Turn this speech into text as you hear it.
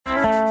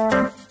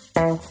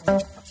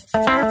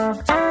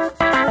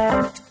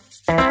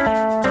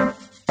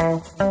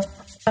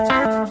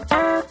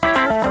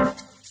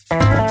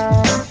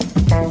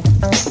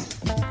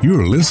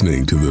You're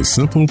listening to the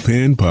Simple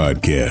Pin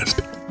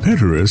Podcast,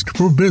 Pinterest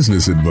for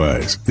business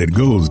advice that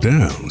goes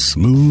down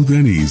smooth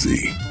and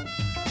easy.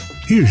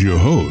 Here's your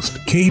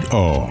host, Kate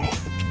Ahl.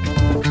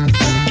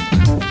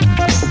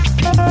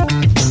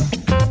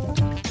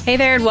 Hey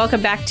there, and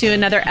welcome back to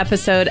another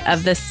episode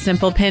of the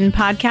Simple Pin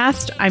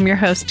Podcast. I'm your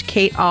host,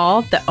 Kate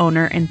Ahl, the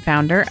owner and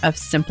founder of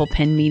Simple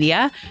Pin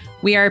Media.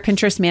 We are a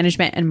Pinterest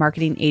management and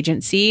marketing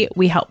agency.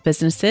 We help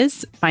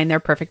businesses find their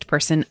perfect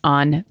person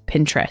on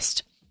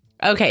Pinterest.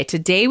 Okay,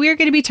 today we are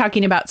going to be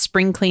talking about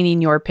spring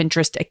cleaning your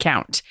Pinterest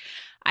account.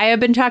 I have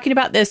been talking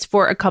about this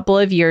for a couple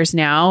of years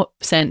now,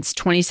 since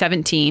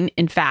 2017.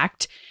 In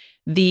fact,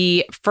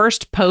 the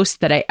first post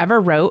that I ever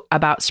wrote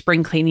about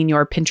spring cleaning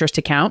your Pinterest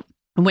account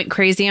went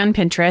crazy on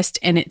Pinterest,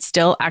 and it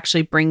still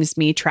actually brings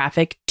me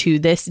traffic to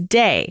this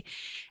day.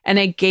 And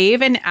I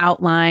gave an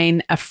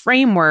outline, a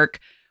framework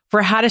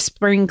for how to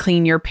spring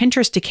clean your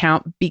Pinterest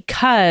account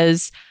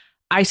because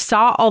I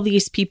saw all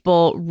these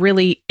people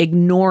really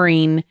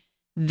ignoring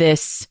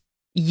this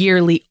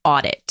yearly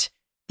audit,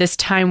 this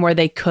time where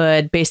they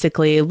could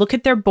basically look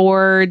at their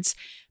boards,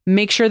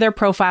 make sure their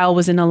profile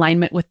was in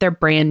alignment with their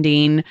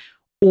branding,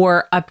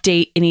 or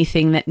update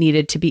anything that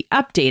needed to be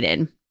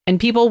updated. And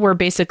people were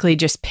basically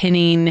just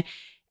pinning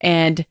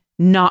and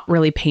not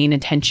really paying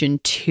attention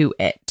to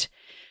it.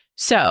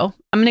 So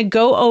I'm going to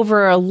go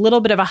over a little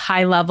bit of a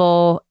high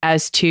level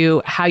as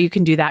to how you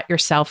can do that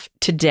yourself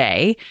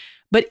today.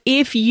 But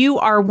if you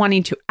are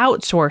wanting to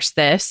outsource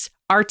this,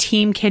 our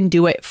team can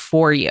do it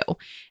for you.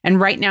 And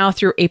right now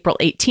through April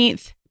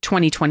 18th,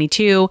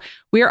 2022,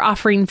 we are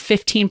offering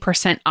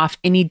 15% off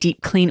any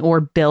deep clean or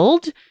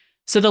build.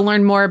 So to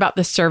learn more about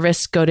the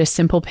service, go to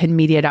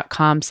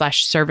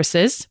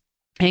simplepinmedia.com/services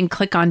and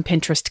click on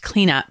Pinterest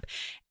Cleanup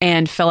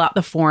and fill out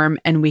the form,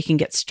 and we can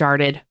get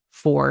started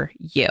for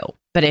you.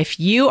 But if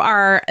you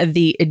are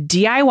the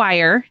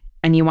DIYer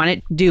and you want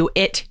to do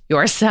it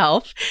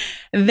yourself,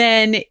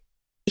 then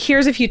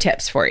here's a few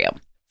tips for you.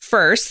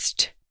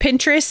 First,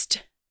 Pinterest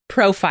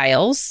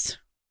profiles,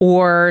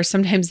 or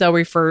sometimes they'll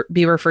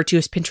be referred to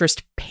as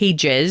Pinterest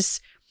pages.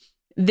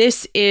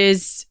 This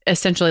is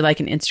essentially like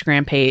an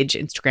Instagram page,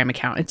 Instagram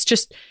account. It's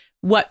just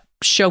what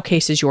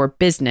showcases your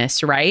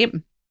business, right?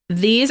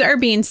 These are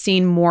being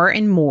seen more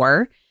and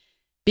more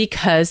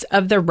because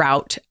of the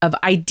route of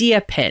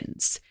idea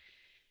pins.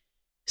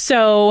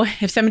 So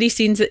if somebody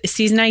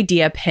sees an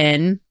idea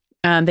pin,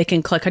 they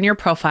can click on your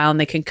profile and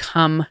they can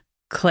come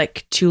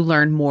click to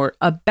learn more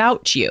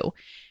about you.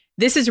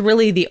 This is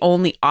really the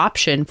only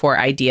option for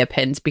idea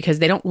pins because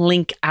they don't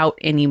link out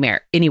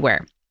anywhere.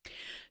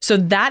 So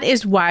that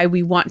is why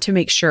we want to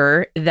make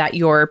sure that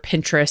your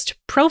Pinterest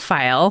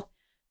profile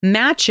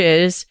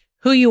matches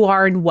who you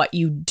are and what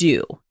you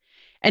do.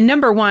 And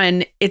number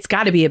one, it's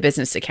got to be a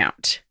business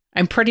account.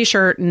 I'm pretty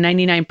sure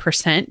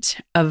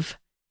 99% of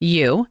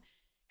you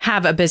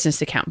have a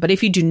business account. But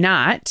if you do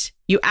not,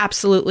 you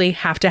absolutely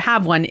have to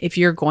have one if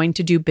you're going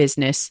to do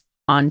business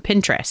on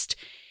Pinterest.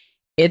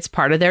 It's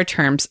part of their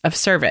terms of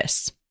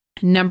service.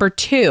 Number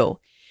two,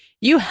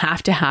 you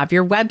have to have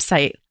your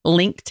website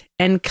linked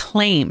and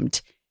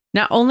claimed.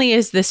 Not only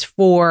is this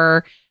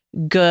for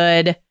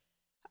good,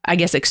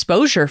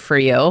 exposure for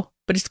you,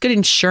 but it's good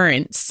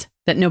insurance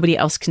that nobody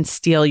else can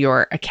steal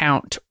your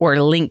account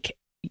or link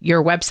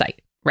your website,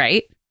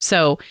 right?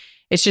 So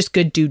it's just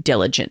good due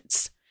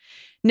diligence.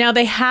 Now,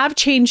 they have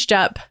changed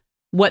up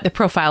what the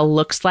profile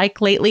looks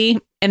like lately,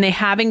 and they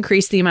have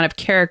increased the amount of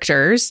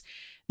characters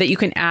that you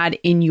can add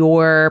in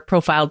your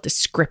profile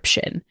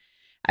description.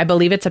 I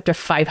believe it's up to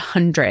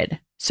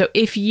 500. So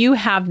if you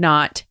have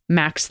not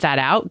maxed that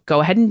out, go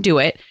ahead and do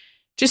it.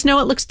 Just know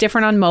it looks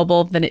different on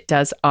mobile than it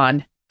does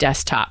on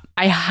desktop.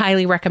 I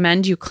highly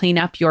recommend you clean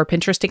up your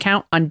Pinterest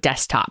account on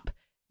desktop.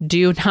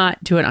 Do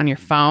not do it on your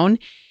phone.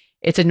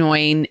 It's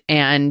annoying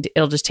and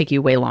it'll just take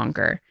you way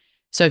longer.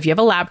 So if you have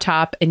a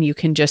laptop and you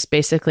can just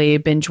basically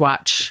binge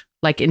watch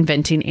like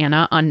Inventing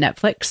Anna on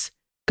Netflix,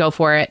 go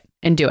for it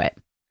and do it.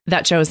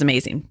 That show is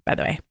amazing, by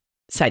the way.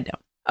 Side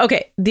note.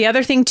 Okay. The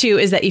other thing too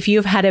is that if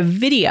you've had a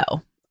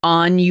video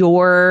on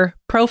your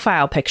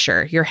profile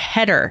picture, your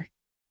header,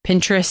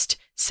 Pinterest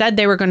said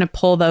they were going to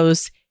pull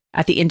those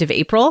at the end of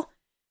April.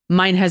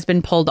 Mine has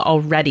been pulled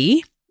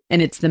already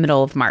and it's the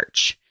middle of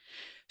March.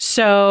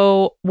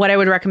 So what I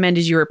would recommend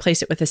is you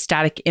replace it with a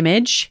static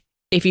image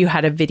if you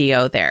had a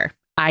video there.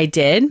 I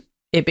did.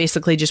 It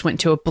basically just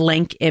went to a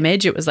blank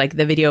image. It was like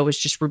the video was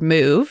just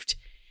removed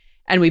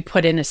and we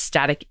put in a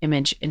static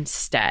image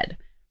instead.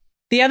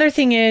 The other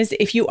thing is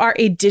if you are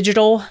a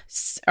digital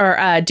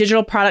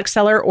product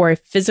seller or a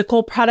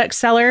physical product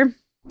seller,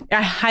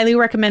 I highly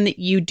recommend that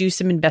you do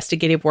some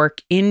investigative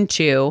work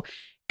into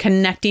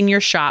connecting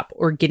your shop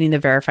or getting the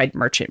verified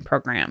merchant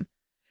program.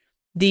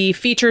 The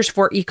features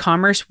for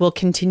e-commerce will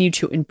continue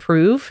to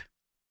improve,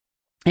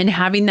 and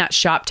having that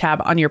shop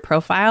tab on your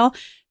profile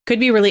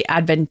could be really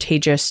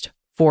advantageous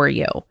for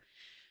you.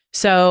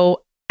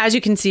 So as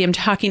you can see, I'm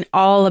talking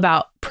all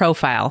about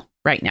profile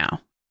right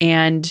now.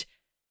 And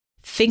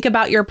think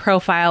about your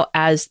profile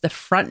as the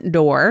front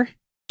door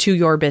to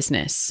your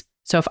business.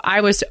 So if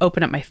I was to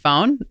open up my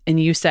phone and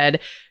you said,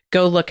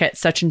 go look at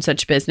such and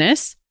such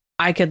business,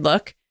 I could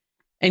look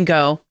and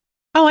go,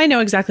 oh, I know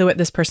exactly what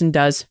this person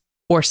does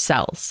or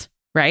sells,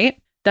 right?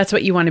 That's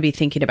what you want to be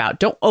thinking about.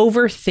 Don't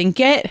overthink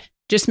it.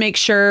 Just make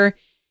sure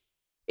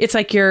it's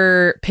like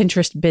your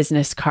Pinterest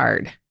business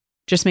card.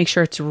 Just make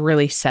sure it's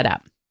really set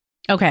up.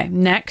 Okay,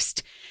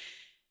 next.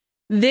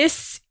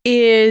 This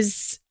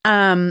is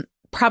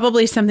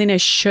probably something I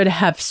should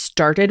have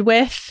started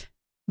with,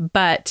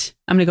 but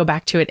I'm going to go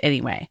back to it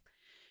anyway.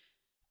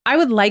 I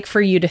would like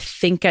for you to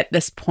think at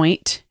this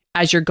point,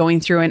 as you're going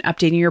through and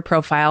updating your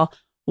profile,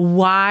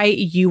 why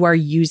you are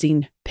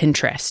using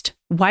Pinterest.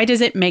 Why does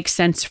it make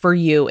sense for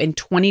you in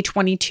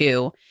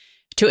 2022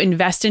 to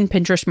invest in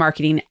Pinterest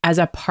marketing as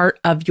a part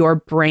of your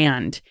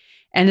brand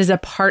and as a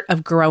part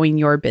of growing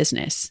your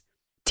business?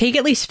 Take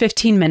at least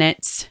 15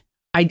 minutes.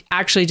 I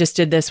actually just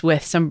did this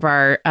with some of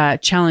our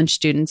challenge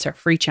students, our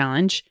free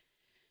challenge.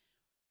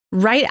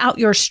 Write out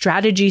your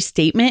strategy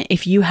statement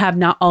if you have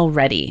not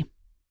already.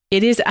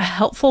 It is a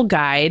helpful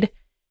guide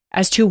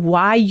as to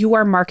why you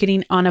are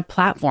marketing on a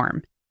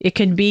platform. It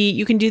can be,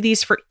 you can do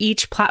these for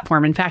each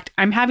platform. In fact,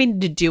 I'm having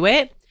to do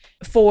it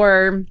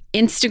for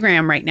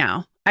Instagram right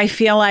now. I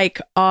feel like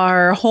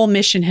our whole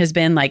mission has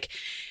been like,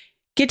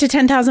 get to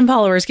 10,000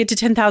 followers, get to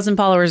 10,000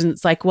 followers. And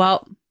it's like,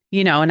 well,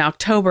 in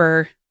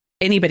October,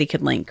 anybody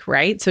could link,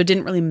 right? So it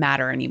didn't really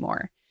matter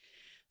anymore.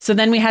 So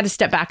then we had to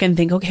step back and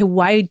think, okay,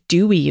 why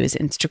do we use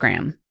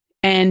Instagram?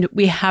 And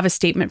we have a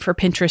statement for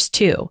Pinterest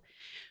too.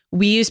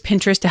 We use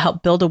Pinterest to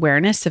help build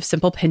awareness of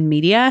Simple Pin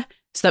Media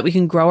so that we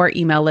can grow our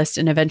email list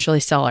and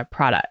eventually sell our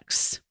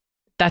products.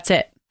 That's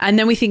it. And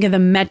then we think of the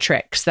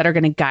metrics that are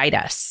going to guide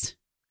us: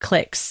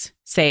 clicks,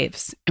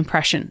 saves,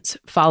 impressions,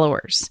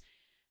 followers.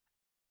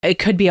 It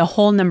could be a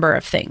whole number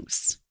of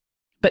things,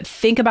 but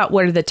think about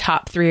what are the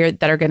top 3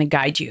 that are going to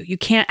guide you. You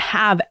can't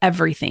have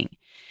everything.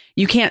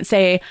 You can't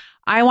say,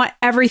 I want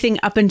everything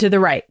up and to the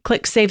right.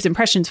 Clicks, saves,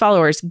 impressions,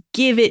 followers.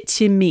 Give it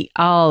to me,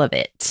 all of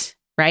it,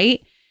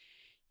 right?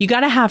 You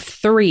got to have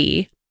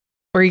 3,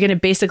 or you're going to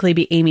basically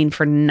be aiming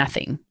for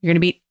nothing.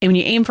 When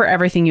you aim for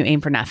everything, you aim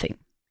for nothing.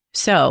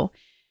 So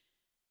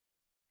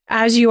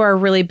as you are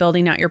really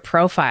building out your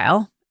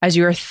profile, as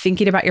you are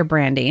thinking about your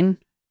branding,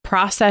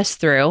 process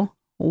through,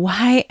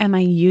 why am I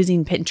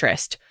using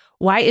Pinterest?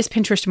 Why is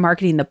Pinterest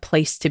marketing the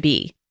place to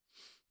be?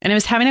 And I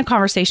was having a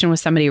conversation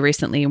with somebody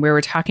recently, and we were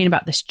talking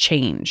about this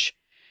change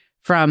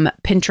from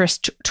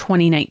Pinterest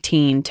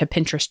 2019 to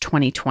Pinterest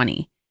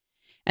 2020.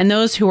 And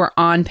those who are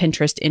on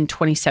Pinterest in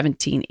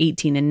 2017,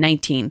 18, and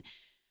 19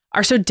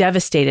 are so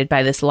devastated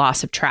by this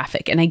loss of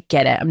traffic. And I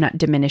get it. I'm not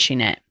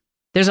diminishing it.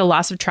 There's a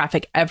loss of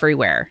traffic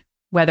everywhere,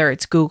 whether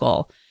it's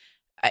Google.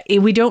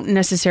 We don't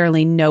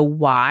necessarily know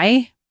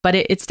why, but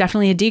it's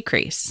definitely a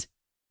decrease.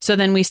 So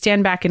then we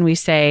stand back and we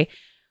say,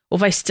 well,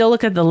 if I still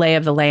look at the lay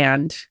of the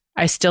land,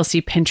 I still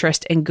see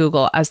Pinterest and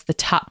Google as the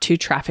top 2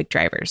 traffic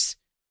drivers.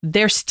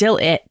 They're still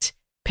it.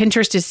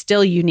 Pinterest is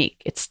still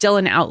unique. It's still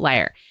an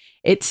outlier.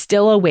 It's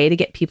still a way to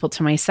get people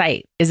to my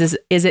site. Is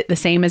it the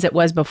same as it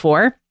was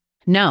before?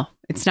 No,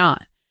 it's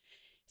not.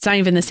 It's not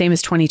even the same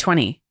as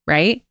 2020,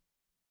 right?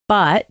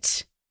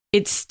 But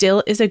it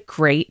still is a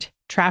great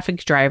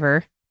traffic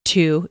driver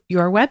to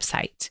your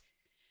website.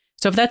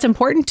 So if that's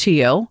important to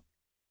you,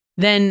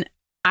 then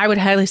I would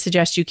highly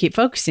suggest you keep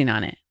focusing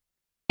on it.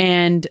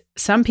 And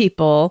some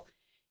people,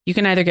 you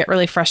can either get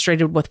really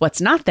frustrated with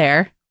what's not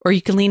there, or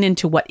you can lean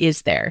into what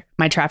is there.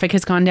 My traffic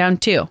has gone down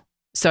too.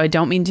 So I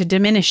don't mean to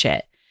diminish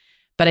it,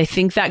 but I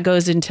think that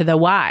goes into the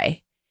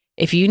why.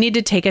 If you need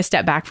to take a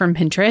step back from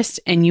Pinterest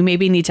and you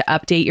maybe need to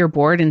update your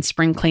board and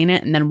spring clean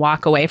it and then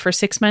walk away for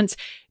 6 months,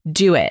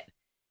 do it.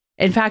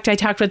 In fact, I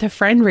talked with a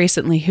friend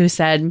recently who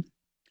said,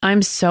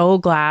 I'm so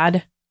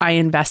glad I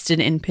invested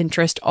in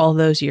Pinterest all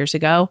those years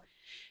ago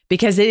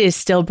because it is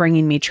still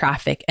bringing me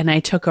traffic. And I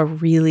took a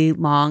really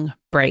long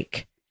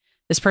break.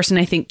 This person,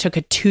 I think, took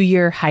a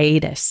 2-year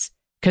hiatus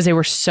because they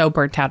were so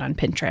burnt out on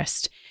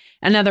Pinterest.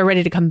 And now they're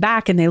ready to come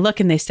back and they look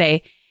and they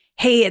say,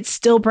 hey, it's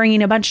still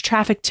bringing a bunch of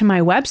traffic to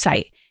my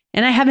website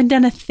and I haven't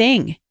done a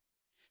thing.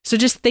 So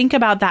just think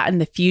about that in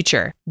the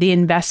future, the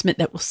investment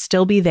that will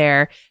still be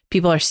there.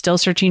 People are still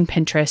searching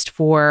Pinterest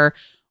for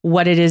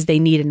what it is they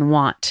need and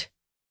want.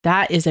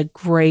 That is a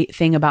great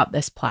thing about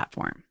this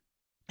platform.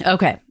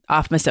 Okay,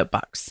 off my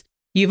soapbox.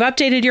 You've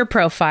updated your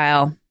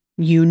profile.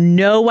 You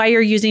know why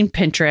you're using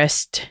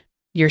Pinterest.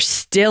 You're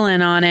still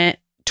in on it.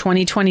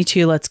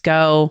 2022, let's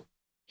go.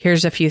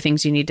 Here's a few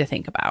things you need to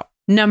think about.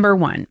 Number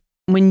 1,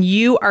 when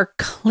you are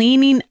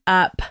cleaning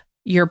up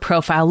your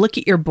profile, look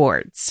at your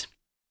boards.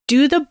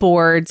 Do the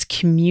boards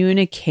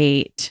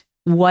communicate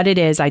what it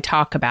is I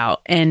talk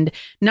about? And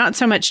not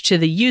so much to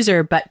the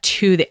user, but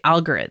to the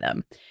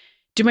algorithm.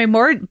 Do my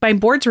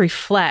boards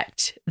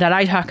reflect that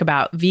I talk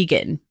about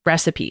vegan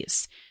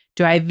recipes?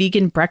 Do I have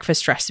vegan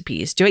breakfast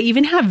recipes? Do I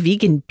even have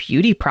vegan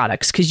beauty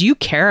products? Because you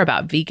care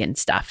about vegan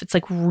stuff. It's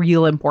like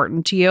real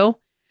important to you.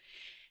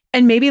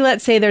 And maybe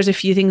let's say there's a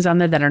few things on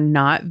there that are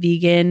not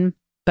vegan.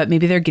 but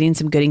maybe they're getting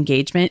some good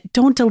engagement.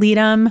 Don't delete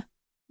them.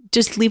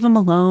 Just leave them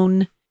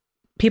alone.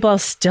 People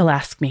still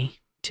ask me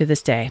to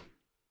this day,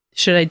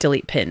 should I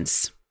delete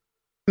pins?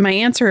 My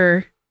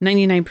answer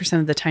 99%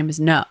 of the time is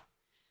no.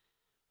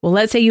 Well,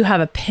 let's say you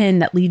have a pin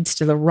that leads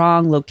to the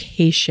wrong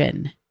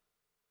location.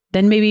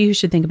 Then maybe you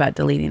should think about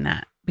deleting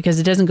that because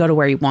it doesn't go to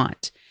where you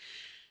want.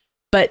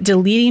 But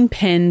deleting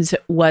pins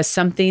was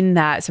something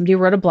that somebody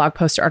wrote a blog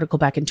post article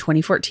back in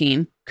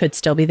 2014, could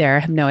still be there, I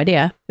have no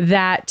idea,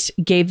 that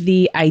gave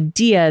the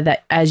idea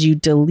that as you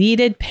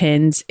deleted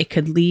pins, it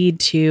could lead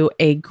to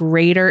a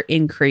greater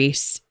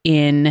increase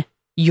in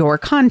your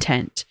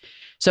content.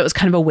 So it was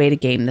kind of a way to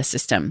game the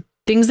system.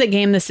 Things that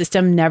game the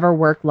system never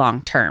work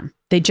long term.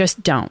 They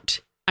just don't.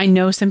 I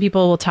know some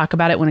people will talk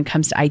about it when it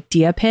comes to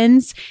idea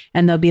pins,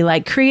 and they'll be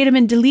like, create them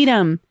and delete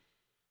them.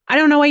 I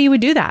don't know why you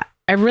would do that.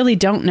 I really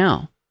don't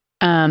know.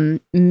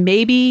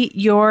 Maybe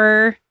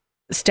your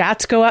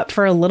stats go up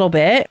for a little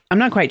bit. I'm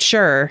not quite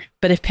sure.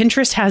 But if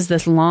Pinterest has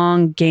this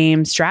long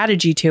game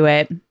strategy to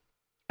it,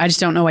 I just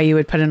don't know why you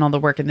would put in all the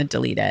work and then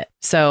delete it.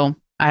 So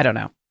I don't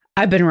know.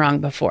 I've been wrong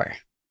before,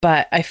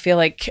 but I feel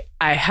like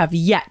I have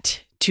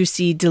yet to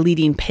see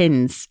deleting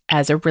pins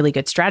as a really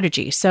good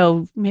strategy.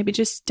 So maybe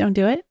just don't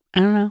do it. I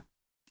don't know.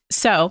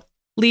 So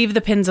leave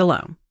the pins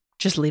alone.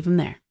 Just leave them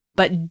there.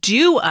 But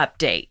do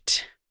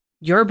update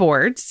your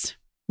boards.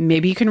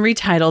 Maybe you can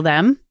retitle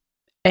them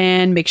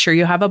and make sure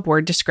you have a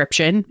board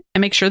description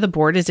and make sure the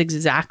board is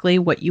exactly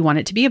what you want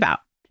it to be about.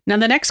 Now,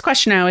 the next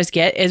question I always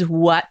get is,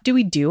 what do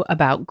we do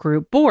about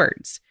group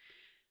boards?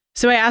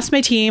 So I asked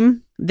my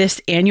team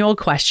this annual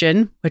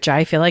question, which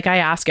I feel like I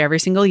ask every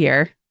single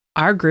year.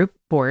 Are group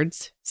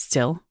boards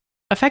still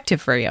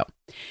effective for you?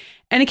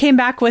 And it came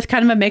back with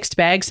kind of a mixed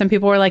bag. Some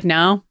people were like,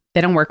 no,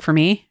 they don't work for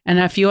me. And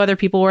a few other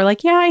people were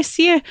like, yeah, I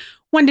see a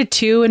 1 to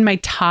 2 in my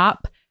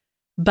top,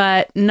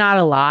 but not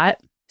a lot.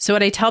 So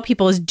what I tell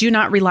people is do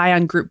not rely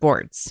on group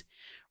boards.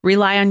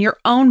 Rely on your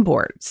own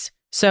boards.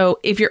 So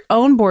if your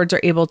own boards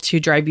are able to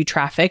drive you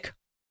traffic,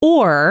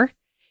 or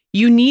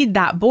you need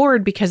that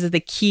board because of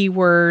the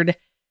keyword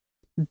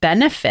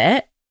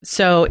benefit.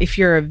 So if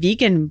you're a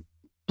vegan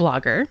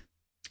blogger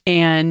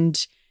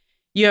and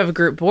you have a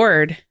group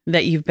board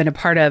that you've been a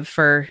part of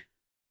for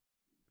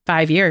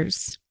 5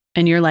 years,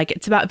 and you're like,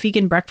 it's about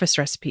vegan breakfast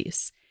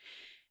recipes,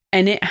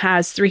 and it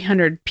has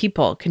 300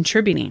 people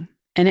contributing,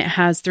 and it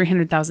has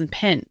 300,000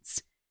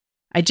 pins.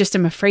 I just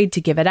am afraid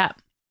to give it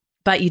up.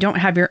 But you don't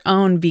have your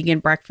own vegan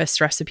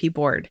breakfast recipe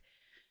board.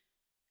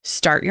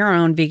 Start your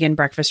own vegan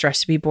breakfast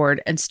recipe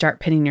board and start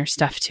pinning your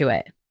stuff to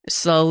it.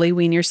 Slowly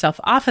wean yourself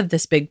off of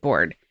this big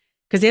board.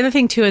 Because the other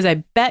thing too is,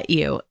 I bet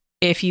you,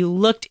 if you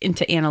looked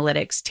into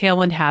analytics,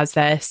 Tailwind has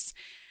this.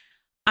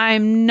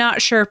 I'm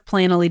not sure if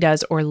Planoly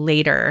does or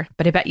later,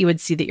 but I bet you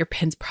would see that your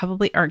pins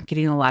probably aren't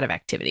getting a lot of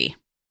activity.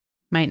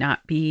 Might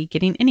not be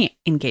getting any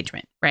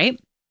engagement, right?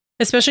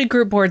 Especially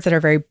group boards that are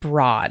very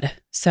broad.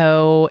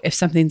 So if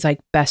something's like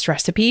best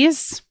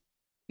recipes,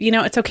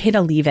 it's okay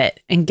to leave it.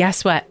 And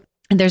guess what?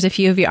 And there's a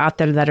few of you out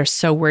there that are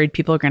so worried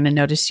people are going to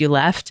notice you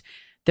left.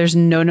 There's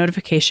no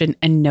notification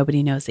and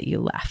nobody knows that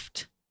you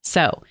left.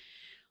 So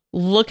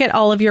look at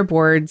all of your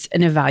boards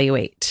and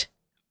evaluate.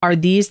 Are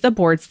these the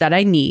boards that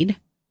I need,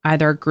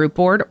 either a group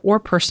board or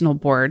personal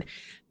board,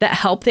 that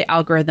help the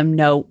algorithm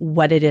know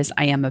what it is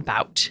I am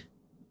about?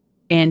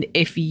 And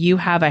if you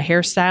have a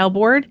hairstyle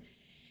board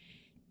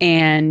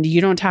and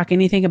you don't talk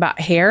anything about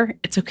hair,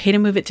 it's okay to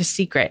move it to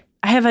secret.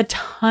 I have a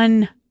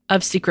ton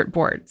of secret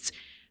boards.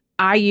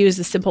 I use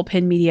the Simple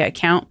Pin Media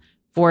account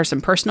for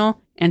some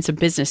personal and some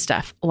business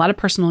stuff. A lot of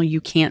personal you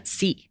can't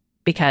see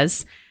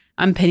because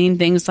I'm pinning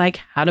things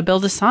like how to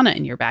build a sauna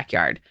in your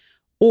backyard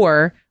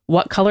or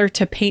what color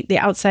to paint the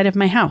outside of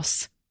my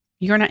house.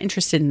 You're not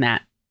interested in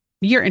that.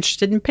 You're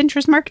interested in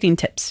Pinterest marketing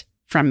tips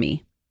from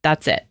me.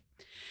 That's it.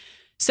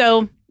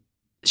 So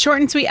short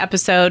and sweet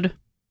episode,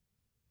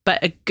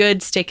 but a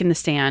good stake in the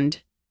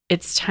sand.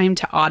 It's time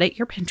to audit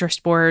your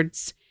Pinterest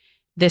boards.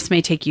 This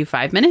may take you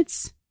 5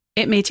 minutes.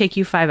 It may take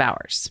you 5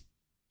 hours.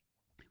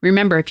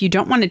 Remember, if you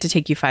don't want it to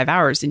take you 5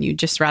 hours and you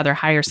just rather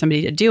hire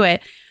somebody to do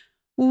it,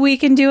 we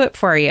can do it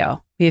for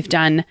you. We've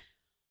done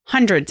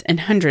hundreds and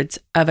hundreds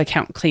of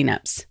account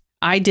cleanups.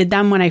 I did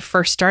them when I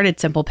first started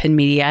Simple Pin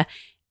Media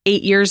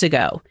 8 years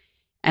ago.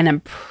 And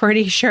I'm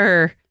pretty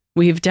sure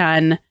we've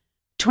done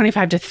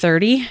 25 to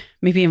 30,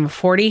 maybe even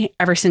 40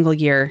 every single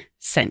year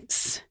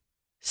since.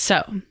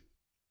 So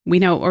we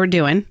know what we're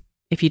doing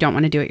if you don't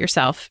want to do it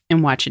yourself,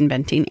 and watch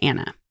Inventing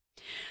Anna.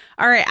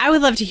 All right. I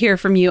would love to hear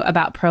from you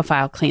about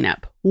profile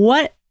cleanup.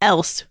 What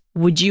else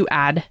would you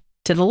add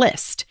to the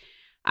list?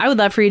 I would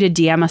love for you to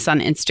DM us on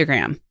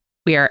Instagram.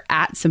 We are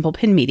at Simple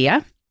Pin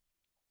Media.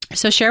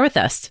 So share with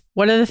us,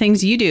 what are the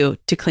things you do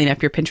to clean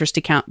up your Pinterest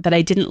account that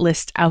I didn't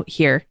list out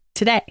here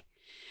today?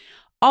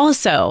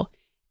 Also,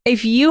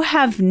 if you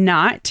have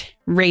not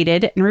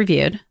rated and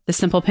reviewed the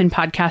Simple Pin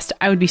podcast,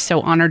 I would be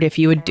so honored if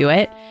you would do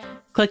it.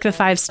 Click the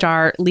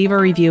 5-star, leave a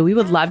review. We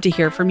would love to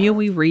hear from you.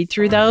 We read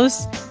through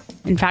those.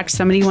 In fact,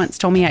 somebody once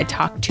told me I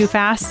talk too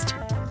fast,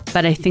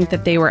 but I think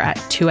that they were at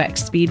 2x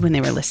speed when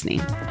they were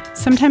listening.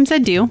 Sometimes I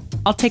do,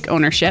 I'll take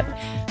ownership,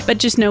 but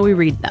just know we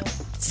read them.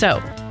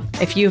 So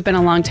if you've been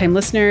a longtime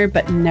listener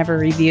but never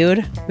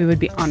reviewed, we would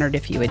be honored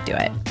if you would do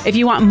it. If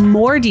you want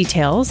more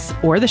details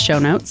or the show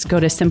notes, go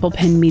to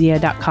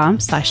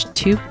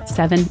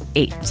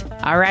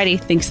simplepenmedia.com/278. Alrighty,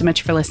 thanks so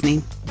much for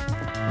listening.